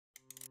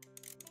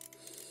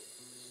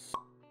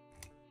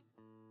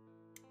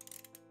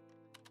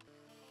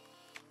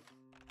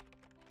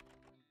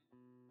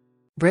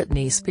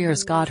Britney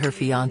Spears got her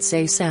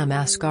fiance Sam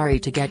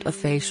Asghari to get a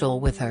facial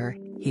with her,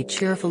 he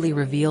cheerfully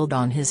revealed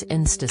on his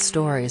Insta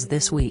stories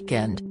this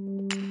weekend.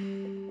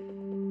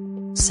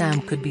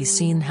 Sam could be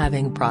seen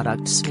having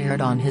product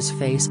smeared on his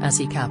face as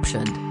he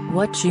captioned,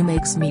 "What she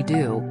makes me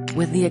do,"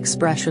 with the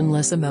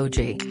expressionless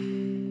emoji.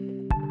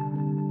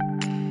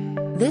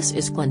 "This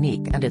is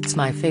Clinique and it's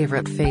my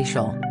favorite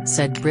facial,"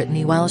 said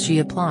Britney while she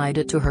applied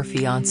it to her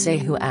fiancé,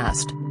 who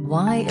asked,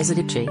 "Why is it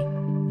itchy?"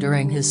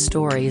 During his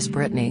stories,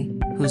 Britney,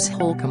 whose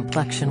whole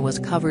complexion was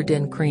covered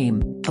in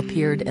cream,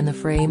 appeared in the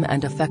frame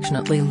and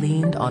affectionately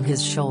leaned on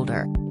his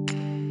shoulder.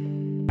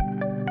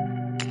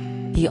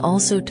 He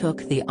also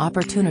took the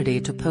opportunity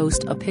to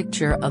post a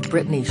picture of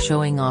Britney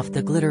showing off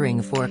the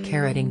glittering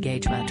 4-carat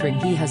engagement ring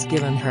he has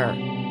given her.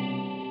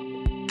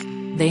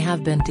 They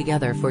have been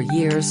together for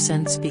years,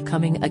 since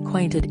becoming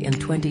acquainted in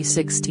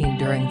 2016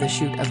 during the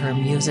shoot of her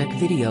music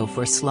video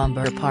for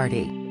Slumber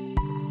Party.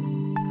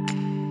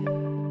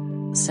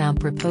 Sam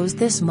proposed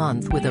this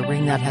month with a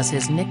ring that has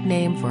his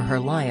nickname for her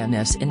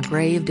lioness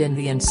engraved in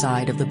the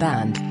inside of the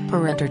band,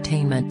 per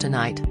Entertainment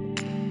Tonight.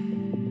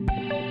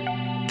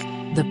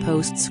 The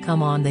posts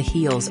come on the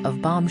heels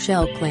of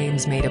bombshell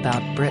claims made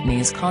about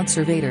Britney's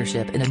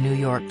conservatorship in a New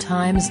York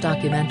Times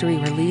documentary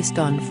released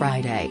on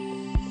Friday.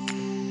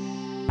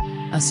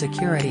 A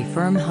security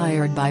firm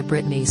hired by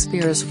Britney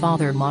Spears'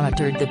 father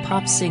monitored the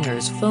pop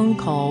singer's phone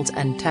calls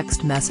and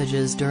text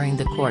messages during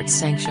the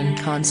court-sanctioned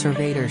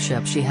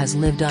conservatorship she has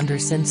lived under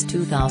since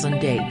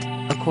 2008,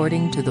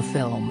 according to the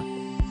film.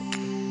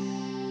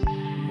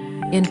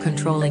 In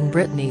controlling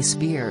Britney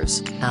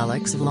Spears,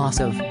 Alex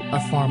Vlasov, a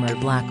former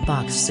black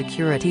box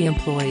security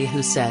employee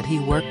who said he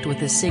worked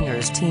with the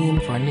singer's team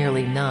for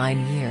nearly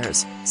 9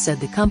 years, said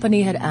the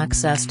company had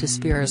access to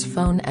Spears'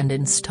 phone and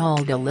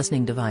installed a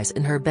listening device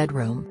in her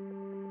bedroom.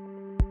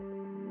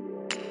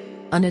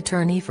 An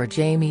attorney for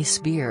Jamie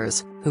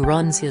Spears, who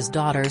runs his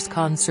daughter's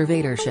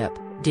conservatorship,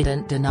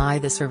 didn't deny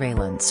the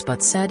surveillance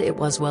but said it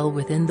was well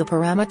within the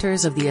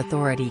parameters of the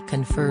authority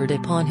conferred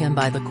upon him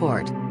by the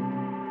court.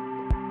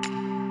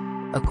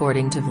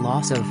 According to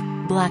Vlasov,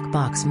 Black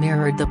Box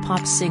mirrored the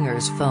pop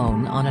singer's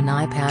phone on an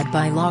iPad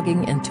by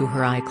logging into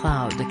her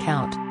iCloud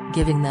account,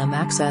 giving them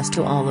access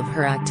to all of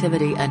her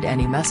activity and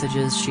any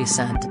messages she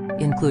sent,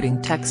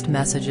 including text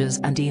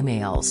messages and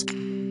emails.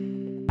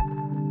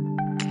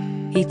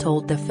 He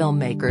told the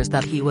filmmakers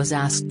that he was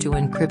asked to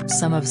encrypt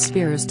some of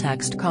Spears'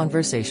 text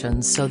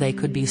conversations so they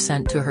could be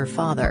sent to her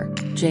father,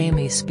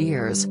 Jamie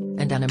Spears,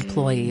 and an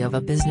employee of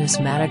a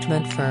business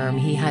management firm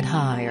he had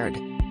hired.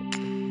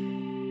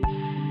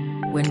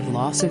 When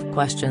Vlasov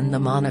questioned the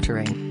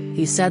monitoring,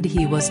 he said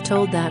he was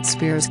told that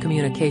Spears'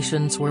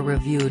 communications were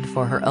reviewed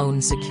for her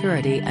own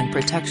security and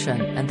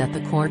protection and that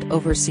the court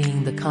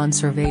overseeing the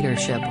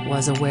conservatorship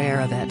was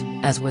aware of it,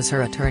 as was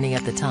her attorney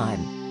at the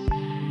time.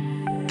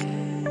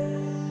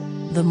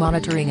 The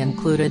monitoring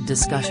included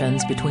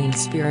discussions between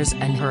Spears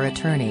and her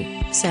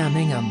attorney, Sam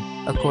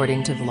Asghari,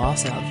 according to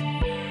Vlasov.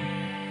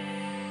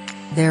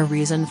 Their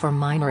reason for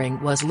monitoring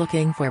was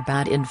looking for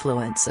bad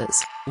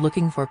influences,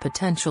 looking for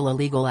potential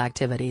illegal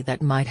activity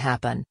that might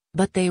happen,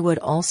 but they would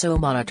also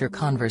monitor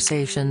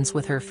conversations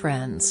with her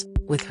friends,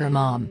 with her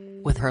mom,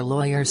 with her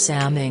lawyer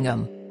Sam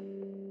Asghari.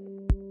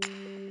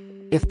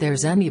 "If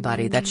there's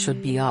anybody that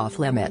should be off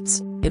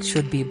limits, it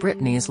should be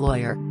Britney's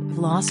lawyer,"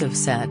 Vlasov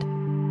said.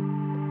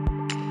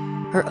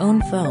 Her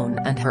own phone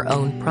and her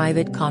own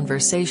private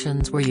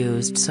conversations were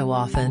used so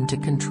often to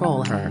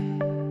control her.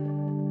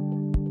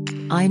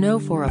 "I know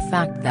for a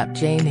fact that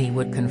Jamie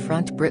would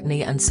confront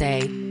Britney and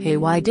say, 'Hey,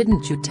 why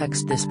didn't you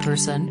text this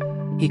person?'"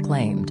 he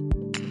claimed.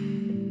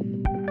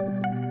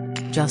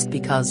 "Just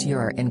because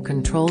you're in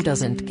control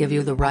doesn't give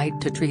you the right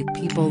to treat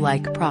people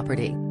like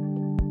property."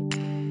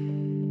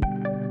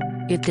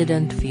 It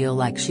didn't feel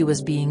like she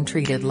was being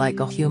treated like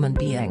a human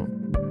being.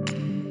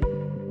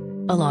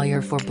 A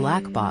lawyer for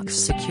Black Box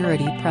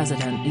Security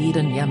President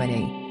Eden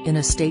Yemeni, in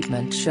a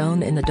statement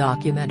shown in the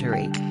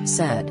documentary,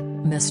 said,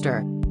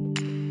 "Mr.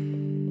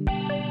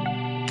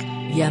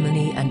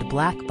 Yemeni and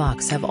Black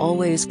Box have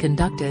always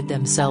conducted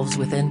themselves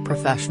within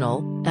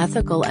professional,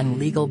 ethical and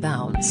legal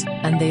bounds,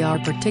 and they are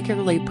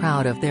particularly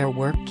proud of their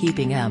work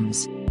keeping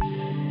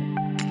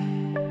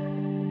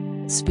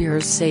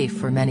Spears safe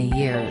for many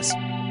years."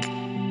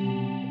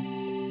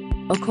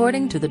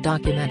 According to the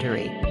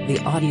documentary,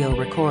 the audio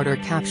recorder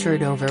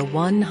captured over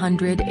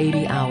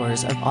 180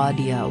 hours of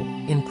audio,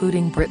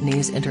 including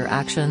Britney's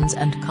interactions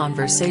and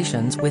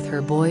conversations with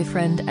her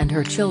boyfriend and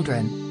her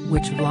children,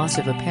 which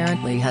Vlasov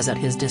apparently has at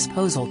his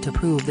disposal to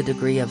prove the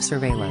degree of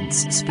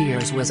surveillance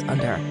Spears was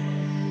under.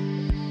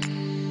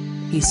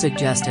 He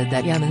suggested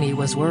that Yemeni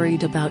was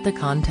worried about the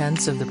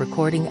contents of the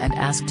recording and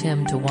asked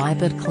him to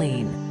wipe it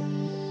clean.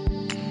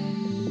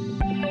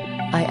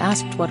 "I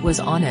asked what was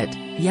on it,"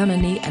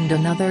 Yemeni and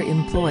another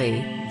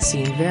employee,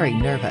 seemed very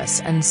nervous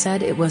and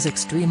said it was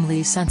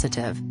extremely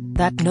sensitive,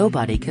 that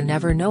nobody can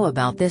ever know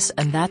about this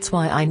and that's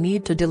why I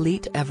need to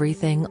delete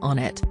everything on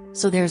it,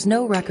 so there's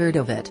no record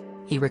of it,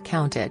 he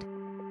recounted.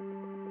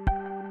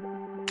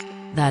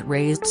 That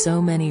raised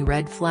so many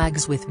red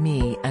flags with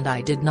me, and I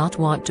did not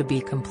want to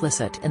be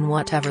complicit in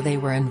whatever they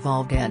were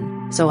involved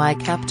in, so I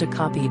kept a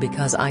copy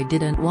because I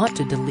didn't want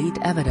to delete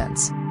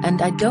evidence,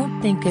 and I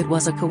don't think it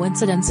was a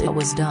coincidence it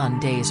was done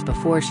days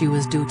before she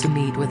was due to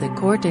meet with a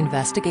court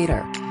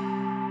investigator.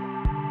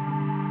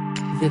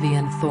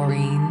 Vivian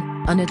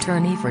Thoreen, an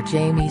attorney for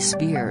Jamie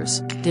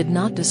Spears, did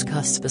not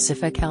discuss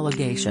specific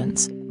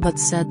allegations, but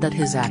said that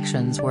his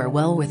actions were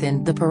well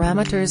within the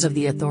parameters of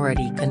the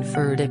authority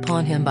conferred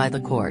upon him by the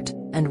court,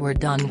 and were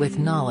done with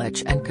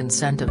knowledge and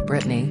consent of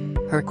Britney,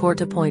 her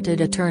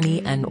court-appointed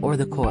attorney and/or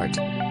the court.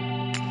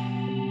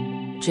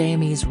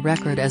 Jamie's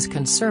record as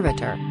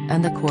conservator,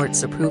 and the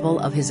court's approval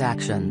of his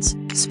actions,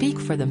 speak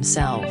for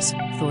themselves,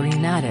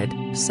 Thoreen added,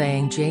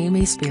 saying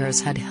Jamie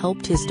Spears had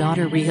helped his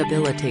daughter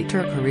rehabilitate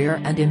her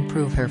career and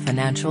improve her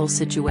financial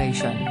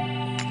situation.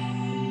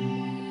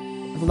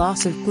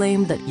 Vlasov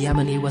claimed that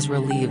Yemeni was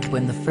relieved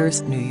when the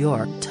first New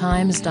York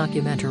Times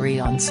documentary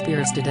on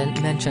Spears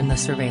didn't mention the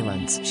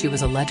surveillance she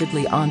was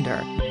allegedly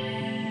under.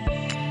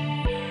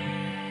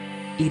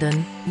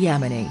 Eden,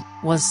 Yemeni,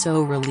 was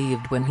so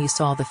relieved when he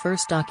saw the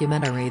first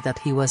documentary that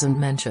he wasn't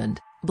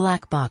mentioned,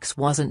 Black Box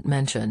wasn't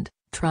mentioned,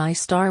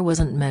 TriStar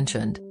wasn't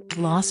mentioned,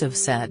 Vlasov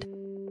said.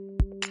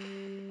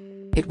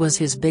 It was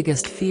his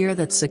biggest fear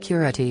that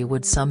security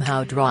would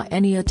somehow draw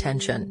any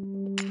attention.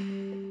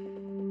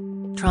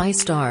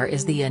 TriStar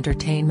is the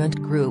entertainment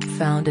group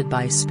founded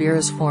by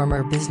Spears'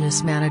 former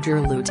business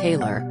manager Lou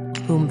Taylor,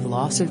 whom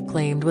Vlasov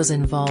claimed was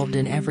involved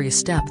in every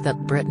step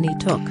that Britney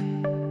took.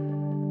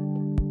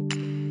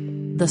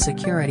 The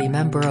security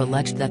member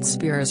alleged that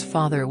Spears'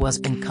 father was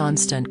in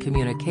constant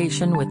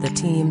communication with the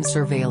team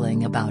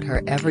surveilling about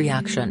her every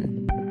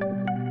action.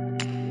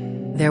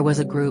 There was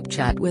a group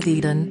chat with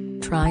Eden,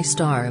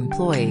 TriStar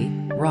employee,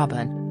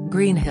 Robin,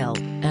 Greenhill,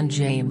 and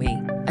Jamie,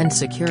 and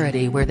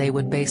security where they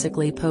would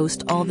basically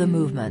post all the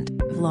movement,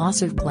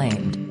 Vlasov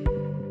claimed.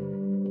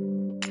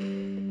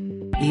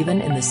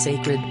 Even in the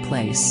sacred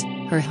place,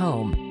 her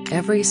home,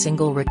 every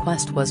single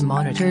request was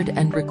monitored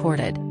and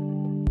recorded.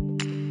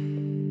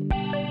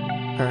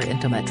 Her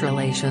intimate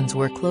relations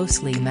were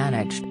closely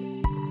managed.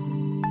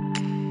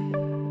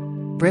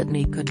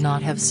 Britney could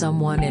not have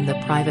someone in the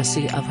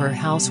privacy of her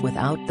house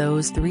without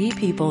those three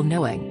people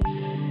knowing.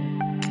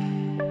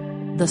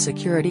 The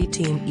security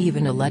team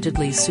even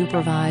allegedly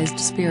supervised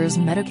Spears'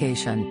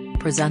 medication,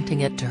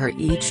 presenting it to her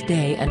each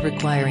day and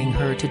requiring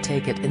her to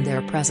take it in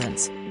their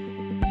presence.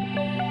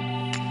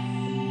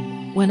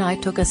 When I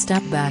took a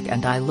step back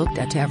and I looked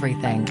at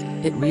everything,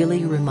 it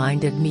really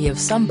reminded me of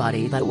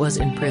somebody that was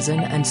in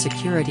prison and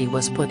security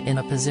was put in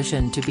a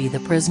position to be the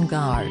prison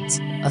guards,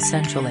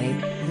 essentially,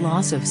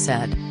 Vlasov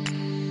said.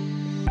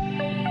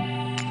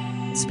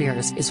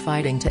 Spears is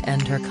fighting to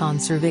end her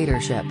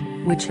conservatorship,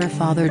 which her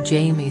father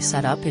Jamie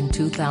set up in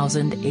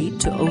 2008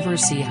 to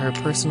oversee her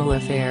personal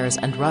affairs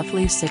and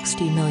roughly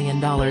 $60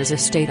 million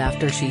estate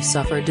after she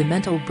suffered a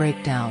mental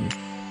breakdown.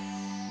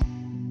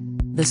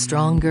 The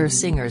Stronger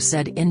singer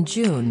said in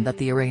June that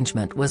the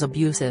arrangement was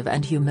abusive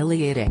and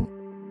humiliating.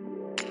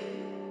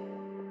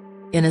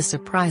 In a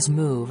surprise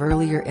move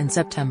earlier in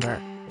September,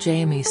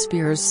 Jamie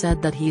Spears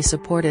said that he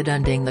supported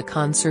ending the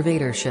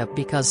conservatorship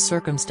because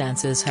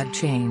circumstances had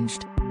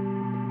changed.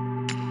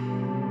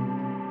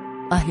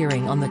 A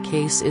hearing on the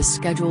case is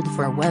scheduled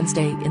for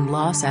Wednesday in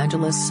Los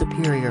Angeles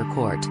Superior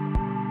Court.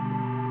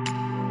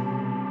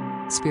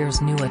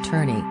 Spears' new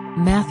attorney,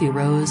 Matthew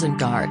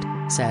Rosengart,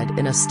 said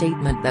in a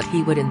statement that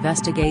he would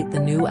investigate the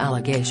new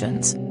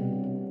allegations.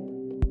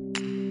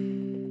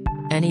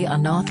 Any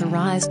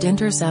unauthorized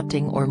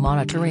intercepting or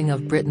monitoring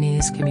of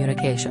Britney's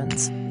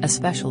communications,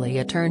 especially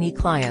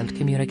attorney-client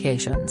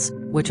communications,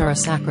 which are a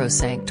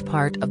sacrosanct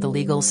part of the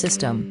legal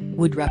system,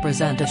 would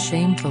represent a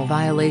shameful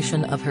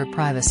violation of her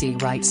privacy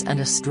rights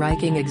and a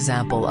striking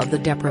example of the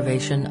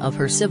deprivation of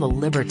her civil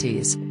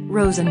liberties,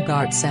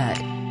 Rosengart said.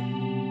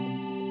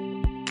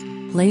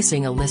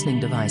 Placing a listening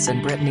device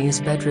in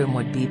Britney's bedroom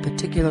would be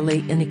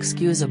particularly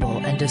inexcusable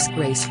and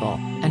disgraceful,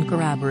 and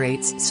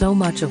corroborates so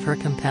much of her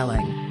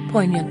compelling,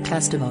 poignant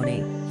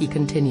testimony, he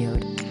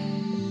continued.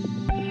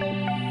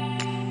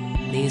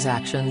 These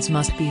actions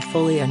must be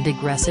fully and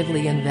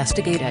aggressively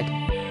investigated.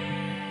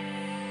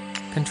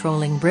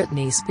 Controlling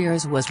Britney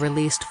Spears was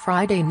released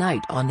Friday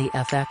night on the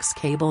FX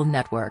cable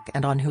network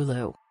and on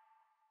Hulu.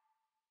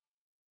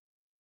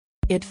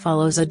 It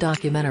follows a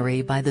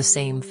documentary by the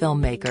same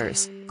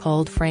filmmakers,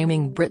 called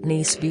Framing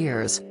Britney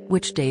Spears,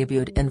 which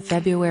debuted in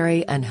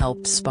February and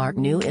helped spark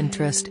new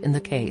interest in the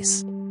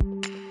case.